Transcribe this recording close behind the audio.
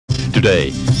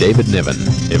Today, David Niven,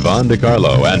 Yvonne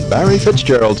DiCarlo, and Barry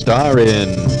Fitzgerald star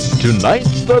in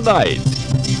Tonight's the Night.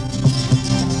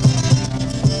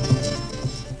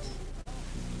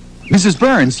 Mrs.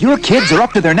 Burns, your kids are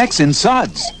up to their necks in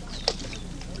suds.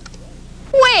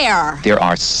 Where? There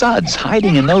are suds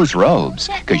hiding in those robes,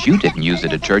 because you didn't use a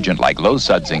detergent like Low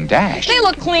Sudsing Dash. They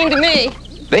look clean to me.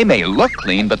 They may look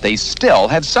clean, but they still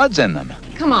have suds in them.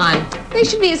 Come on. They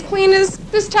should be as clean as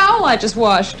this towel I just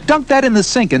washed. Dunk that in the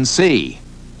sink and see.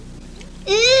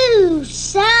 Ooh,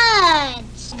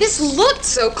 suds. This looked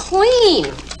so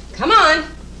clean. Come on.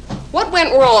 What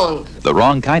went wrong? The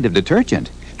wrong kind of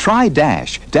detergent. Try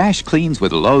Dash. Dash cleans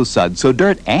with Low Suds, so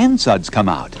dirt and suds come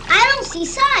out. I don't see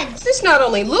suds. This not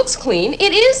only looks clean,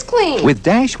 it is clean. With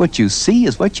Dash, what you see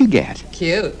is what you get.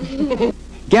 Cute.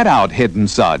 Get out, hidden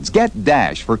suds. Get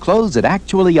Dash for clothes that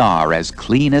actually are as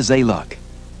clean as they look.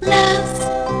 Luvs.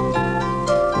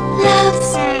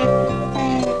 Luvs.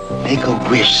 Make a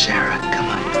wish, Sarah. Come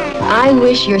on. I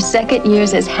wish your second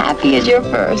year's as happy as your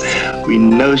first. We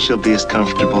know she'll be as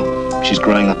comfortable. She's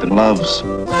growing up in Luvs.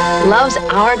 Luvs'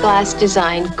 hourglass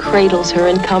design cradles her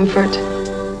in comfort.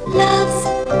 Luvs.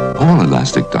 All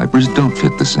elastic diapers don't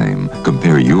fit the same.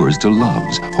 Compare yours to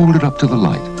Luvs. Hold it up to the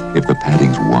light. If the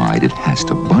padding's wide, it has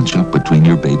to bunch up between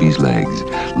your baby's legs.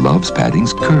 Luvs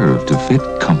paddings curve to fit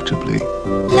comfortably.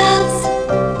 Luvs.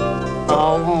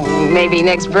 Oh, maybe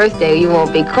next birthday you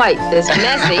won't be quite this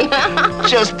messy.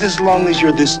 Just as long as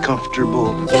you're this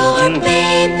comfortable. Your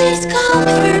baby's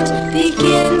comfort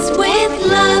begins with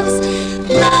Luvs.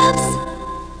 Luvs.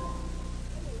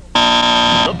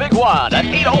 The big one at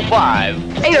 8:05.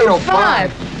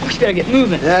 8:05? We better get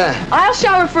moving. Yeah. I'll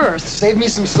shower first. Save me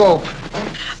some soap.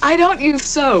 I don't use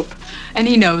soap, and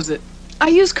he knows it. I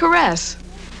use Caress.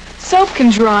 Soap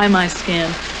can dry my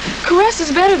skin. Caress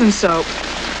is better than soap.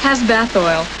 Has bath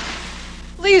oil.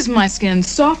 Leaves my skin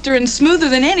softer and smoother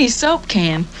than any soap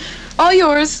can. All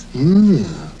yours.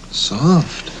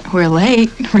 Soft. We're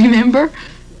late, remember?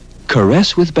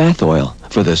 Caress with bath oil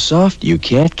for the soft you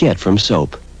can't get from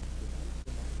soap.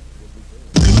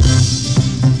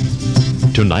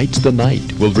 Tonight's the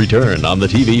Night will return on the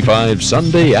TV5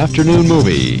 Sunday afternoon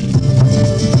movie.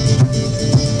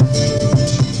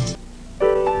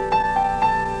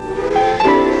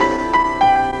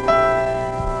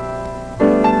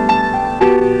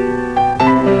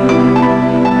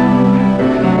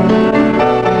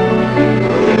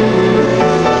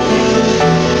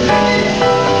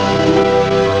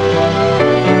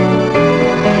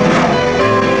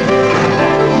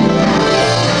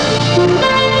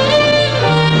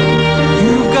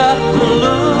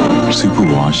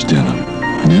 Superwash denim.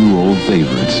 New old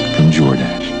favorites from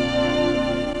Jordache.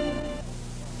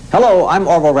 Hello, I'm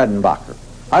Orville Redenbacher.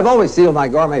 I've always sealed my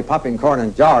gourmet popping corn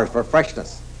in jars for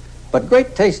freshness. But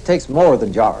great taste takes more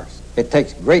than jars. It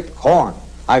takes great corn.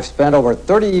 I've spent over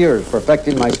 30 years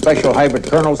perfecting my special hybrid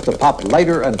kernels to pop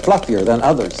lighter and fluffier than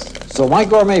others. So my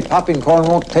gourmet popping corn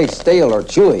won't taste stale or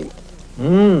chewy.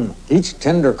 Each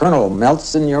tender kernel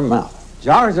melts in your mouth.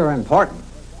 Jars are important,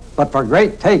 but for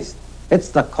great taste, it's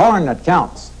the corn that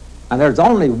counts. And there's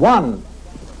only one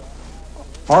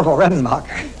Orville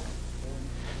Redenbacher.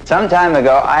 Some time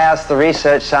ago, I asked the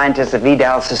research scientist of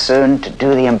Vidal Sassoon to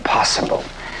do the impossible.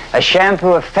 A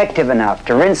shampoo effective enough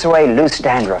to rinse away loose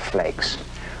dandruff flakes,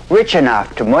 rich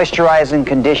enough to moisturize and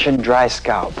condition dry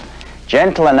scalp,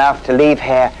 gentle enough to leave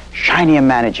hair shiny and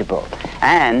manageable,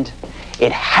 and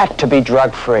it had to be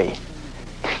drug-free.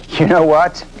 You know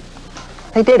what?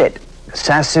 They did it.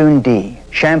 Sassoon D,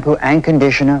 shampoo and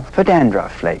conditioner for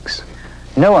dandruff flakes.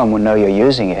 No one will know you're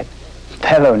using it.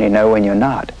 They'll only know when you're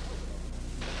not.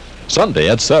 Sunday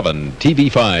at 7,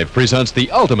 TV5 presents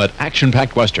the ultimate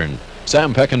action-packed Western,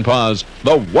 Sam Peckinpah's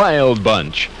The Wild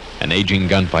Bunch. An aging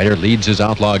gunfighter leads his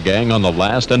outlaw gang on the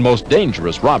last and most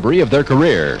dangerous robbery of their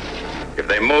career. If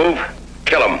they move,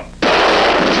 kill them.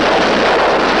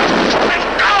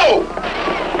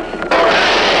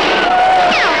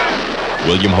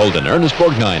 William Holden, Ernest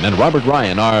Borgnine, and Robert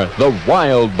Ryan are The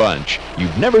Wild Bunch.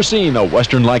 You've never seen a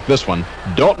Western like this one.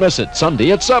 Don't miss it,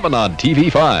 Sunday at 7 on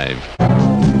TV5.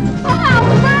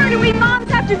 Oh, where do we moms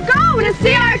have to go to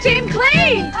see our team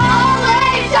clean?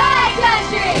 Always High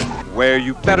Country! Where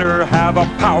you better have a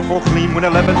powerful clean when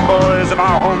 11 boys of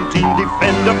our home team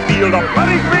defend the field. A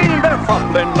bloody green, they're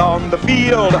fumbling on the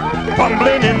field,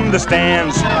 fumbling in the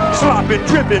stands, slopping,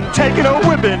 dripping, taking a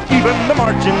whipping, even the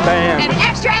marching band. An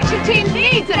extra action team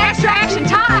needs an extra action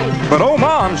Tide. But oh,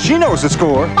 Mom, she knows the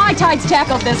score. My Tide's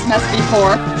tackled this mess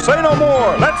before. Say no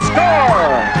more, let's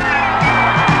score!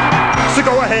 So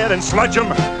go ahead and sludge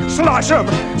 'em, slosh 'em,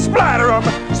 splatter 'em,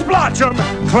 splotch 'em,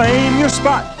 claim your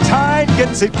spot. Tide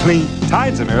gets it clean.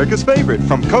 Tide's America's favorite.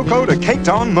 From cocoa to caked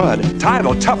on mud.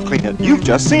 Tide'll tough clean it. You've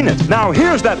just seen it. Now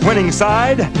here's that winning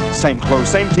side. Same clothes,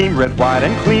 same team, red, white,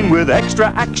 and clean with extra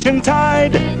action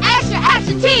Tide. Extra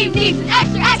action team needs an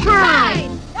extra action Tide.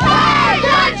 Tide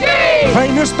Country!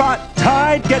 Claim your spot.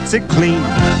 Tide gets it clean.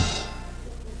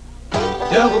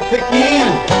 Double pick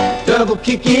in, double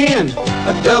kick in,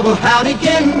 a double howdy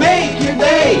can make your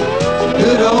day.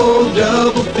 Good old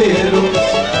double fiddles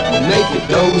make your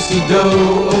do-si-do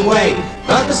away.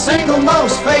 But the single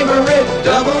most favorite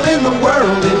double in the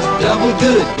world is double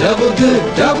good,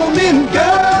 double mint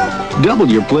gum. Double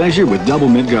your pleasure with double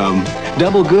mint gum.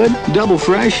 Double good, double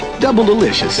fresh, double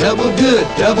delicious. Double good,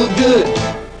 double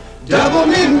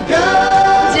mint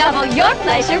gum. Double your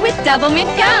pleasure with double mint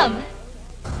gum.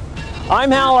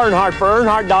 I'm Hal Earnhardt for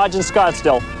Earnhardt Dodge in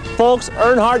Scottsdale. Folks,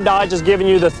 Earnhardt Dodge is giving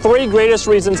you the 3 greatest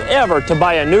reasons ever to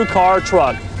buy a new car or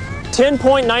truck.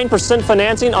 10.9%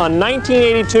 financing on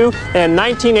 1982 and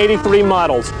 1983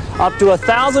 models. Up to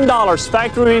 $1,000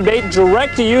 factory rebate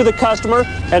direct to you, the customer.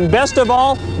 And best of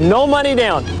all, no money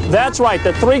down. That's right,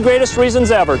 the 3 greatest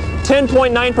reasons ever.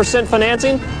 10.9%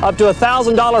 financing, up to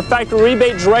 $1,000 factory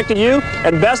rebate direct to you.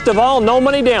 And best of all, no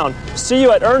money down. See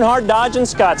you at Earnhardt Dodge in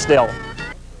Scottsdale.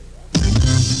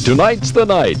 Tonight's the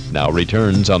Night now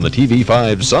returns on the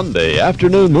TV5 Sunday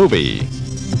afternoon movie.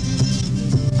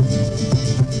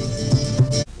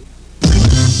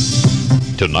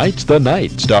 Tonight's the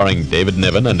Night, starring David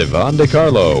Niven and Yvonne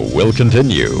DiCarlo, will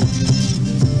continue.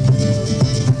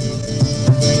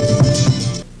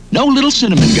 No little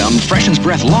cinnamon gum freshens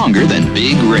breath longer than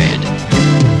Big Red.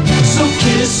 So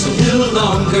kiss a little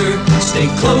longer, stay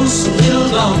close a little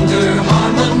longer,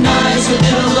 harmonize a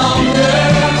little longer.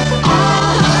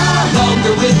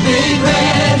 Longer with Big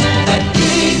Red. That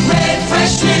Big Red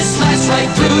freshness lasts right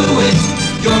through it.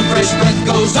 Your fresh breath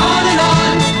goes on and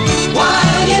on.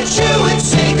 While you chew it,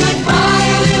 say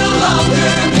goodbye a little longer.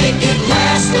 Make it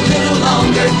last a little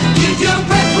longer. Give your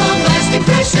breath long-lasting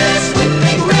freshness with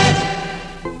Big Red.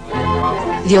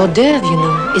 The hors d'oeuvre, you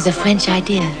know, is a French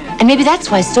idea. And maybe that's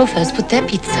why Stouffer's put their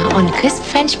pizza on crisp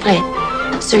French bread.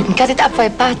 So you can cut it up for a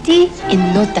party in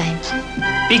no time.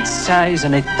 Pizza is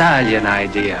an Italian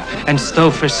idea, and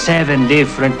Stouffer's 7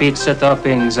 different pizza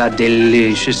toppings are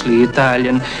deliciously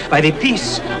Italian by the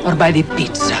piece or by the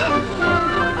pizza.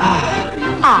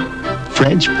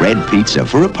 French bread pizza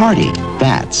for a party.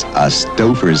 That's a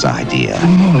Stouffer's idea.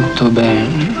 Molto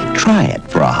bene. Try it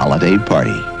for a holiday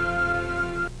party.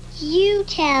 You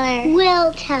tell her.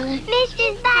 We'll tell her.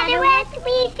 Mrs. Butterworth,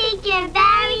 we think you're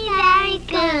very, very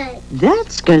good.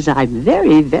 That's because I'm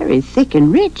very, very thick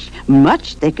and rich.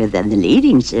 Much thicker than the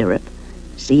leading syrup.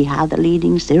 See how the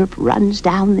leading syrup runs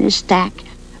down this stack?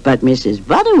 But Mrs.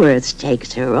 Butterworth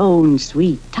takes her own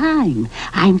sweet time.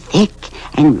 I'm thick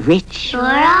and rich. Sure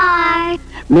are.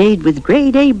 Made with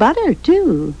grade A butter,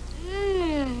 too.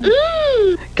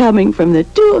 Coming from the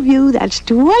 2 of you, that's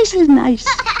twice as nice.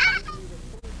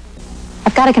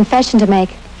 I've got a confession to make.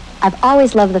 I've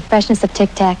always loved the freshness of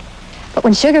Tic Tac. But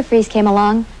when Sugar Freeze came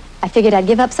along, I figured I'd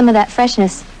give up some of that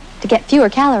freshness to get fewer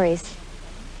calories.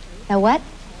 Know what?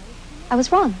 I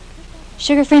was wrong.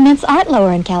 Sugar-free mints aren't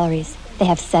lower in calories. They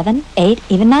have 7, 8,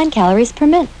 even 9 calories per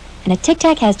mint. And a Tic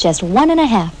Tac has just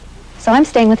 1.5. So I'm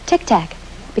staying with Tic Tac.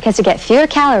 Because to get fewer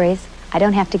calories, I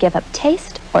don't have to give up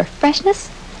taste or freshness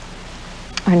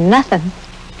or nothing.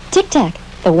 Tic Tac,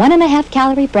 the 1.5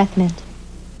 calorie breath mint.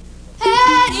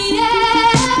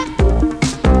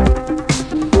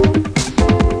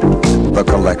 The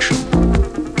collection.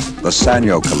 The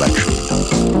Sanyo collection.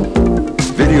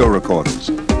 Video recorders.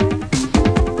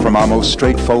 From our most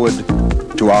straightforward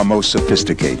to our most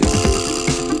sophisticated.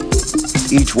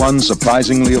 Each one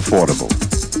surprisingly affordable.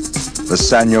 The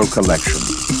Sanyo collection.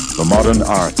 The modern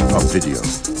art of video.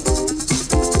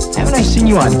 Haven't I seen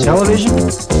you on television?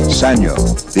 Sanyo,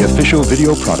 the official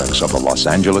video products of the Los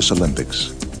Angeles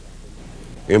Olympics.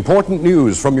 Important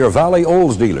news from your Valley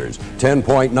Olds dealers.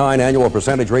 10.9 annual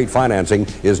percentage rate financing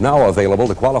is now available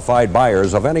to qualified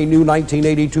buyers of any new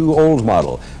 1982 Olds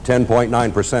model.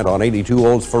 10.9% on 82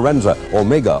 Olds Forenza,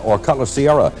 Omega, or Cutlass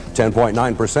Sierra.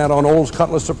 10.9% on Olds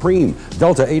Cutlass Supreme,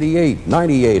 Delta 88,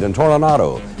 98, and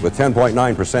Toronado. With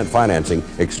 10.9% financing,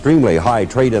 extremely high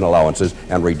trade-in allowances,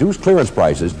 and reduced clearance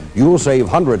prices, you'll save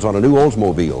hundreds on a new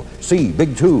Oldsmobile. See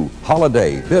Big 2,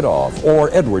 Holiday, Bid Off, or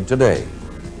Edward today.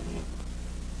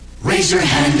 Raise your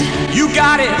hand. You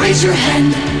got it. Raise your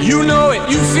hand. You know it.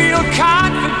 You feel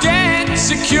confident,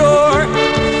 secure.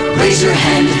 Raise your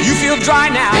hand. You feel dry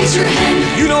now. Raise your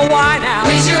hand. You know why now.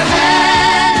 Raise your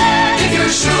hand if you're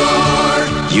Sure.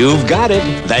 You've got it.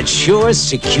 That sure,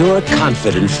 secure,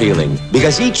 confident feeling.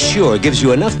 Because each Sure gives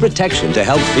you enough protection to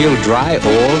help feel dry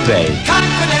all day.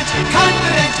 Confident,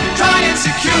 confident, dry and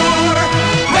secure.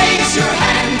 Raise your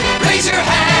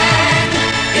hand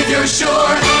if you're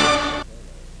sure.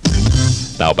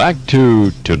 Now back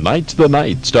to Tonight's the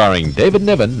Night, starring David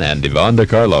Niven and Yvonne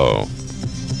DiCarlo.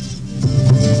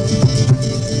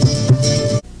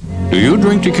 Do you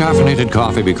drink decaffeinated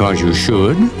coffee because you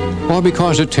should, or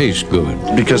because it tastes good?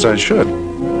 Because I should.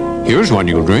 Here's one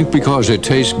you'll drink because it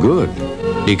tastes good.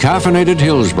 Decaffeinated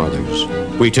Hills Brothers.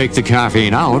 We take the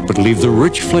caffeine out, but leave the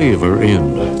rich flavor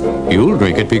in. You'll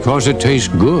drink it because it tastes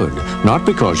good, not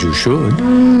because you should.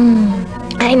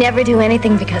 I never do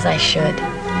anything because I should.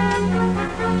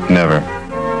 Never.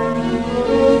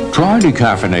 Try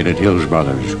decaffeinated Hills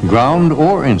Brothers, ground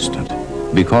or instant,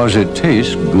 because it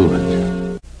tastes good.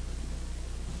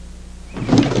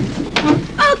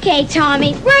 Okay,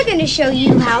 Tommy, we're going to show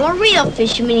you how a real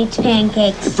fisherman eats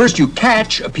pancakes. First, you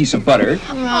catch a piece of butter.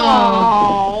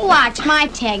 Oh, watch my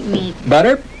technique.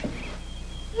 Butter.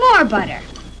 More butter.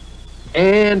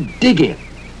 And dig in.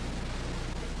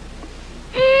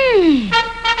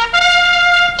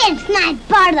 It's not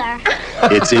butter.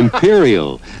 It's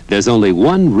Imperial. There's only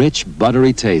one rich,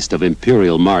 buttery taste of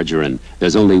Imperial margarine.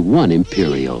 There's only one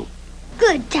Imperial.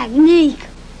 Good technique.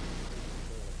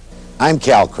 I'm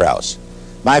Cal Krause.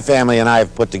 My family and I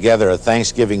have put together a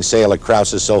Thanksgiving sale at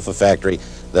Krause's Sofa Factory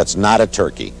that's not a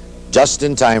turkey, just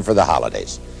in time for the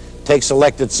holidays. Take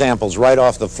selected samples right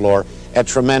off the floor at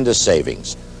tremendous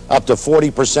savings. Up to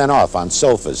 40% off on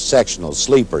sofas, sectionals,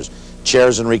 sleepers,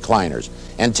 chairs and recliners,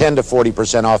 and 10 to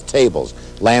 40% off tables,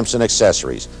 lamps and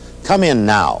accessories. Come in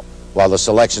now while the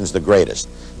selection's the greatest.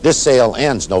 This sale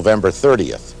ends November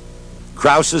 30th.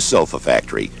 Krause's Sofa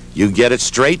Factory. You get it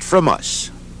straight from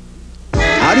us.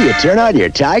 How do you turn on your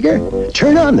tiger?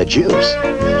 Turn on the juice.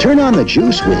 Turn on the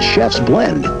juice with Chef's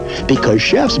Blend. Because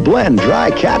Chef's Blend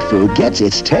dry cat food gets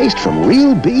its taste from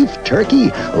real beef,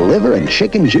 turkey, liver, and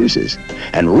chicken juices.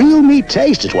 And real meat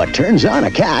taste is what turns on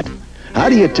a cat. How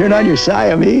do you turn on your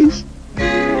Siamese?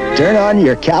 Turn on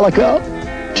your calico?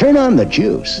 Turn on the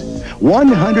juice.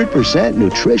 100%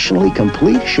 nutritionally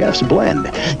complete Chef's Blend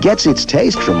gets its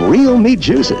taste from real meat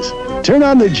juices. Turn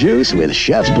on the juice with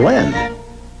Chef's Blend.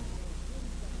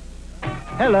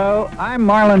 Hello, I'm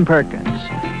Marlon Perkins.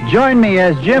 Join me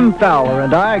as Jim Fowler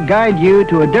and I guide you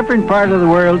to a different part of the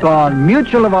world on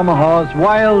Mutual of Omaha's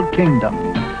Wild Kingdom.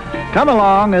 Come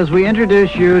along as we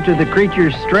introduce you to the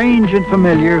creatures strange and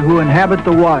familiar who inhabit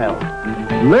the wild.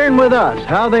 Learn with us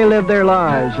how they live their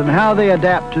lives and how they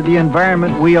adapt to the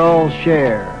environment we all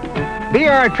share. Be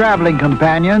our traveling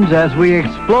companions as we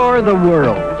explore the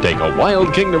world. Take a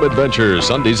Wild Kingdom adventure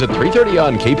Sundays at 3:30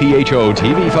 on KPHO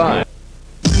TV 5.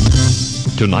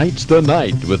 Tonight's the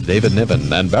Night with David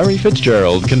Niven and Barry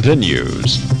Fitzgerald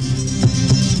continues.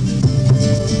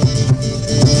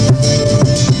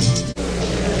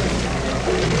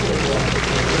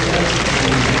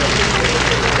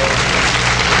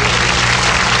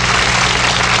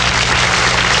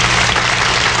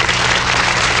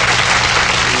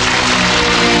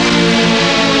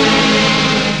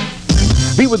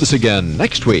 Be with us again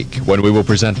next week when we will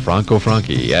present Franco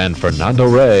Franchi and Fernando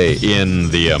Rey in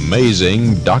The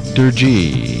Amazing Dr.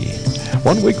 G.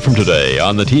 1 week from today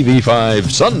on the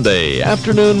TV5 Sunday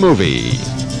Afternoon Movie.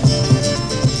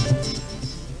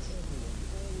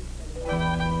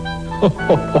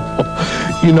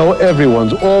 You know,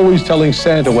 everyone's always telling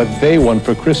Santa what they want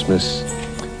for Christmas.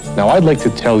 Now, I'd like to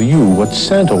tell you what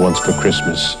Santa wants for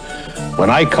Christmas. When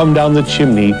I come down the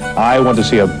chimney, I want to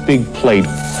see a big plate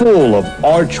full of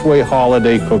Archway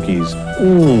holiday cookies.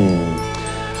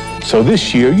 So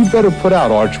this year, you'd better put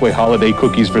out Archway holiday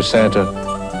cookies for Santa.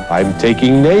 I'm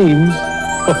taking names.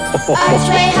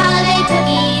 Archway holiday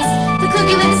cookies, the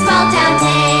cookie with the small town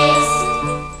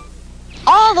taste.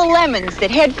 All the lemons that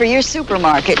head for your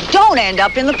supermarket don't end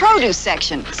up in the produce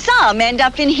section. Some end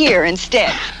up in here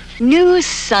instead. New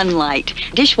Sunlight,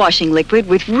 dishwashing liquid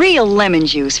with real lemon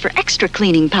juice for extra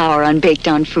cleaning power on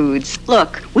baked-on foods.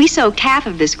 Look, we soaked half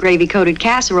of this gravy-coated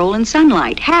casserole in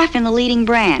Sunlight, half in the leading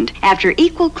brand. After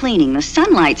equal cleaning, the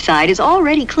Sunlight side is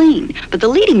already clean, but the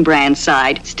leading brand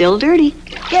side, still dirty.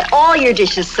 Get all your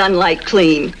dishes Sunlight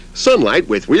clean. Sunlight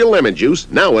with real lemon juice,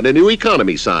 now in a new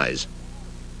economy size.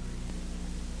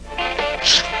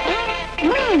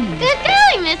 Good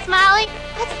going, Miss Molly.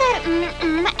 What's that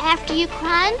after you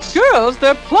crunch? Girls,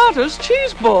 they're Plotter's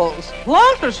cheese balls.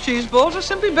 Plotter's cheese balls are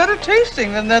simply better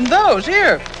tasting than those.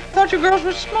 Here, thought you girls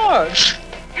were smart.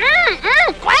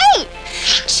 Great!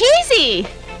 Cheesy!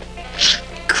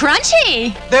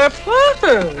 crunchy. They're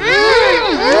flutter.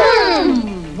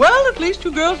 Well, at least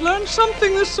you girls learned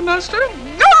something this semester.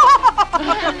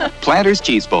 Planters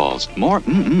cheese balls. More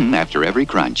after every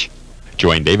crunch.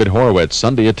 Join David Horowitz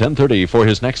Sunday at 10:30 for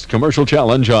his next commercial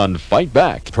challenge on Fight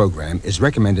Back. The program is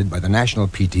recommended by the National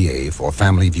PTA for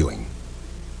family viewing.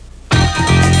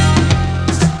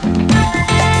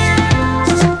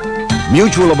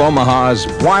 Mutual of Omaha's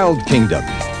Wild Kingdom.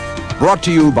 Brought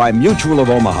to you by Mutual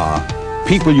of Omaha,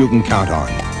 people you can count on.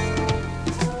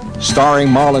 Starring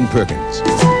Marlon Perkins.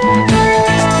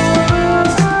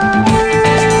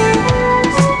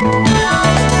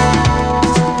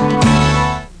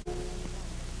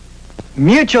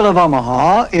 Mutual of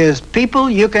Omaha is people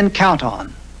you can count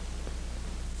on.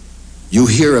 You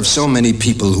hear of so many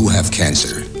people who have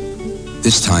cancer.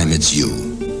 This time it's you.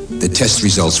 The test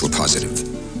results were positive.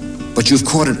 But you've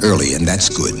caught it early, and that's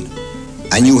good.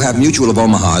 And you have Mutual of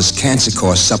Omaha's Cancer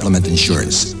Cost Supplement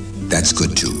Insurance. That's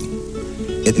good, too.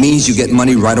 It means you get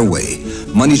money right away,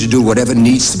 money to do whatever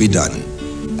needs to be done.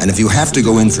 And if you have to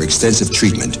go in for extensive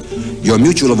treatment, your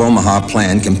Mutual of Omaha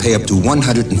plan can pay up to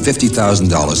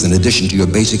 $150,000 in addition to your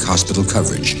basic hospital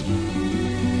coverage.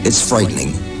 It's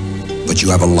frightening, but you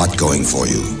have a lot going for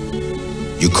you.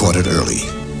 You caught it early.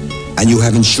 And you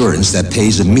have insurance that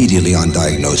pays immediately on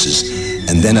diagnosis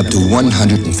and then up to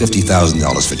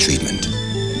 $150,000 for treatment.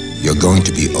 You're going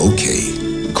to be okay.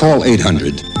 Call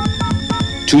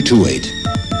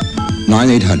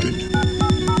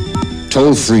 800-228-9800.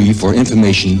 Toll free for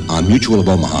information on Mutual of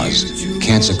Omaha's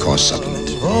Cancer Cost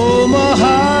Supplement.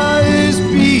 Omaha is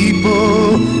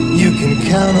people you can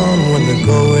count on when the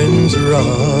going's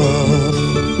rough.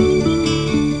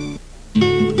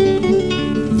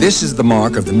 This is the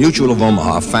mark of the Mutual of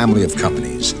Omaha family of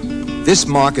companies. This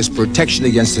mark is protection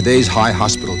against today's high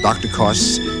hospital doctor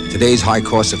costs, today's high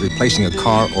cost of replacing a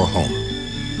car or home.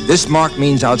 This mark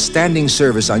means outstanding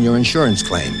service on your insurance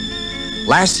claim.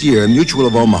 Last year, Mutual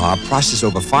of Omaha processed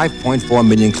over 5.4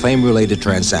 million claim-related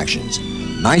transactions,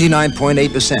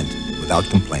 99.8% without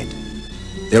complaint.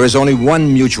 There is only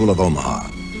one Mutual of Omaha.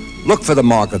 Look for the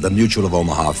mark of the Mutual of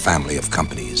Omaha family of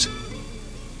companies.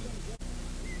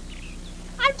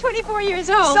 I'm 24 years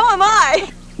old. So am I.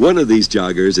 One of these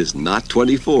joggers is not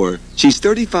 24. She's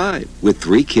 35 with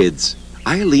 3 kids.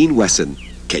 Eileen Wesson.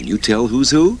 Can you tell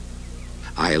who's who?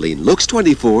 Eileen looks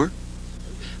 24.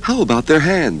 How about their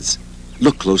hands?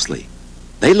 Look closely.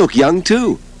 They look young,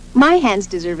 too. My hands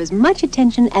deserve as much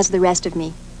attention as the rest of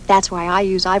me. That's why I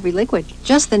use Ivory liquid.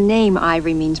 Just the name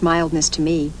Ivory means mildness to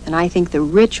me, and I think the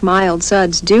rich, mild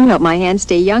suds do help my hands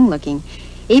stay young-looking,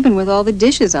 even with all the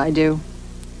dishes I do.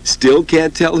 Still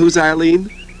can't tell who's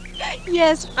Eileen?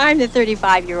 Yes, I'm the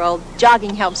 35-year-old.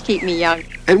 Jogging helps keep me young.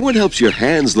 And what helps your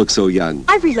hands look so young?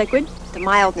 Ivory liquid. The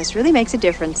mildness really makes a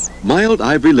difference. Mild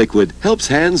Ivory liquid helps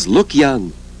hands look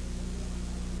young.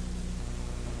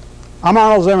 I'm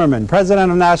Arnold Zimmerman,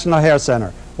 president of National Hair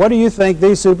Center. What do you think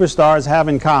these superstars have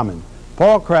in common?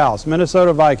 Paul Krause,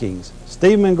 Minnesota Vikings.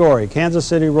 Steve Mangori, Kansas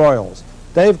City Royals.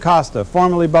 Dave Costa,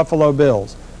 formerly Buffalo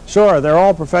Bills. Sure, they're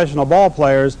all professional ball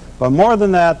players, but more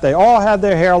than that, they all had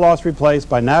their hair loss replaced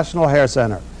by National Hair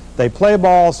Center. They play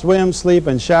ball, swim, sleep,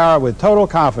 and shower with total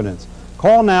confidence.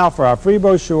 Call now for our free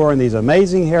brochure and these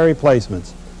amazing hair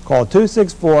replacements. Call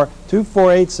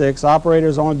 264-2486,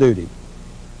 operators on duty.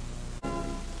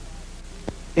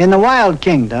 In the Wild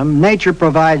Kingdom, nature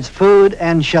provides food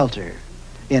and shelter.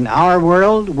 In our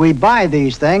world, we buy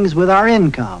these things with our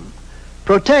income.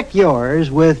 Protect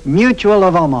yours with Mutual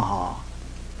of Omaha.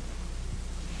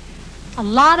 A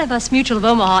lot of us Mutual of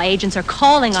Omaha agents are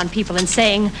calling on people and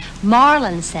saying,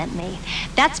 Marlon sent me.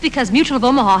 That's because Mutual of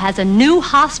Omaha has a new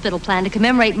hospital plan to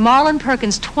commemorate Marlon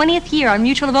Perkins' 20th year on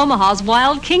Mutual of Omaha's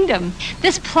Wild Kingdom.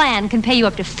 This plan can pay you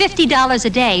up to $50 a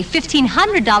day,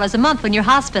 $1,500 a month when you're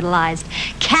hospitalized.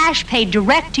 Cash paid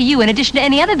direct to you in addition to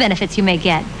any other benefits you may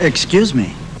get. Excuse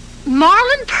me.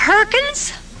 Marlon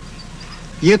Perkins?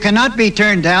 You cannot be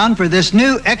turned down for this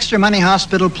new extra money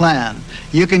hospital plan.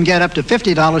 You can get up to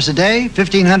 $50 a day,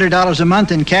 $1,500 a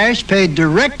month in cash paid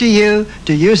direct to you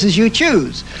to use as you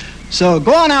choose. So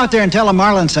go on out there and tell them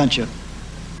Marlon sent you.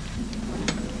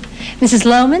 Mrs.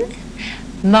 Lohman,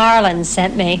 Marlon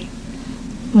sent me.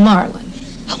 Marlon?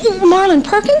 Oh, Marlon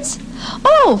Perkins?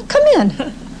 Oh, come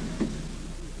in.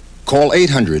 Call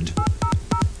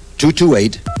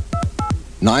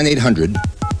 800-228-9800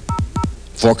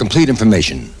 for complete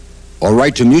information, or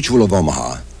write to Mutual of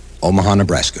Omaha, Omaha,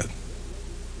 Nebraska.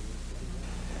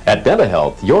 At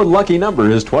DentaHealth, your lucky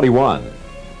number is 21.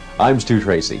 I'm Stu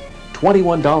Tracy.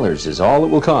 $21 is all it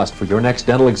will cost for your next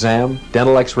dental exam,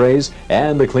 dental x-rays,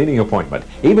 and a cleaning appointment.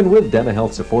 Even with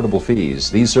DentaHealth's affordable fees,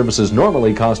 these services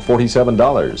normally cost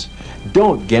 $47.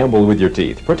 Don't gamble with your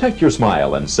teeth. Protect your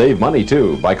smile and save money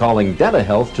too by calling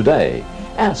DentaHealth today.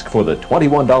 Ask for the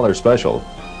 $21 special.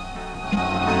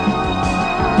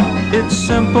 It's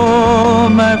simple,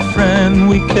 my friend,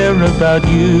 we care about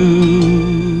you.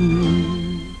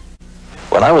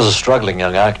 When I was a struggling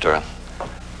young actor,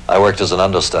 I worked as an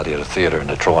understudy at a theater in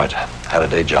Detroit. Had a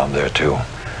day job there too,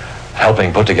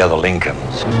 helping put together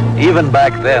Lincolns. Even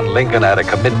back then, Lincoln had a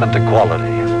commitment to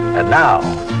quality. And now,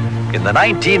 in the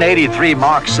 1983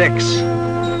 Mark VI,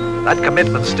 that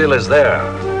commitment still is there.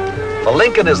 The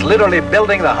Lincoln is literally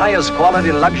building the highest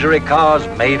quality luxury cars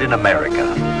made in America.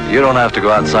 You don't have to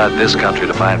go outside this country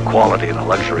to find quality in a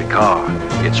luxury car.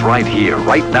 It's right here,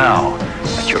 right now,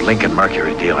 at your Lincoln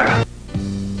Mercury dealer.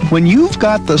 When you've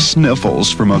got the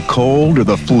sniffles from a cold or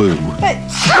the flu,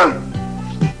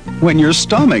 when your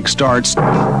stomach starts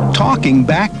talking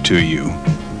back to you,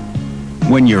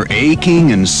 when you're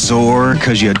aching and sore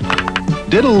because you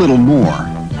did a little more,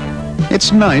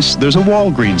 it's nice there's a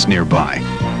Walgreens nearby.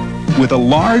 With a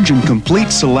large and complete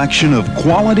selection of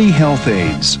quality health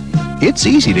aids, it's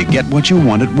easy to get what you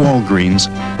want at Walgreens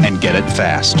and get it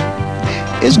fast.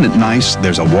 Isn't it nice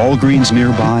there's a Walgreens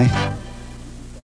nearby?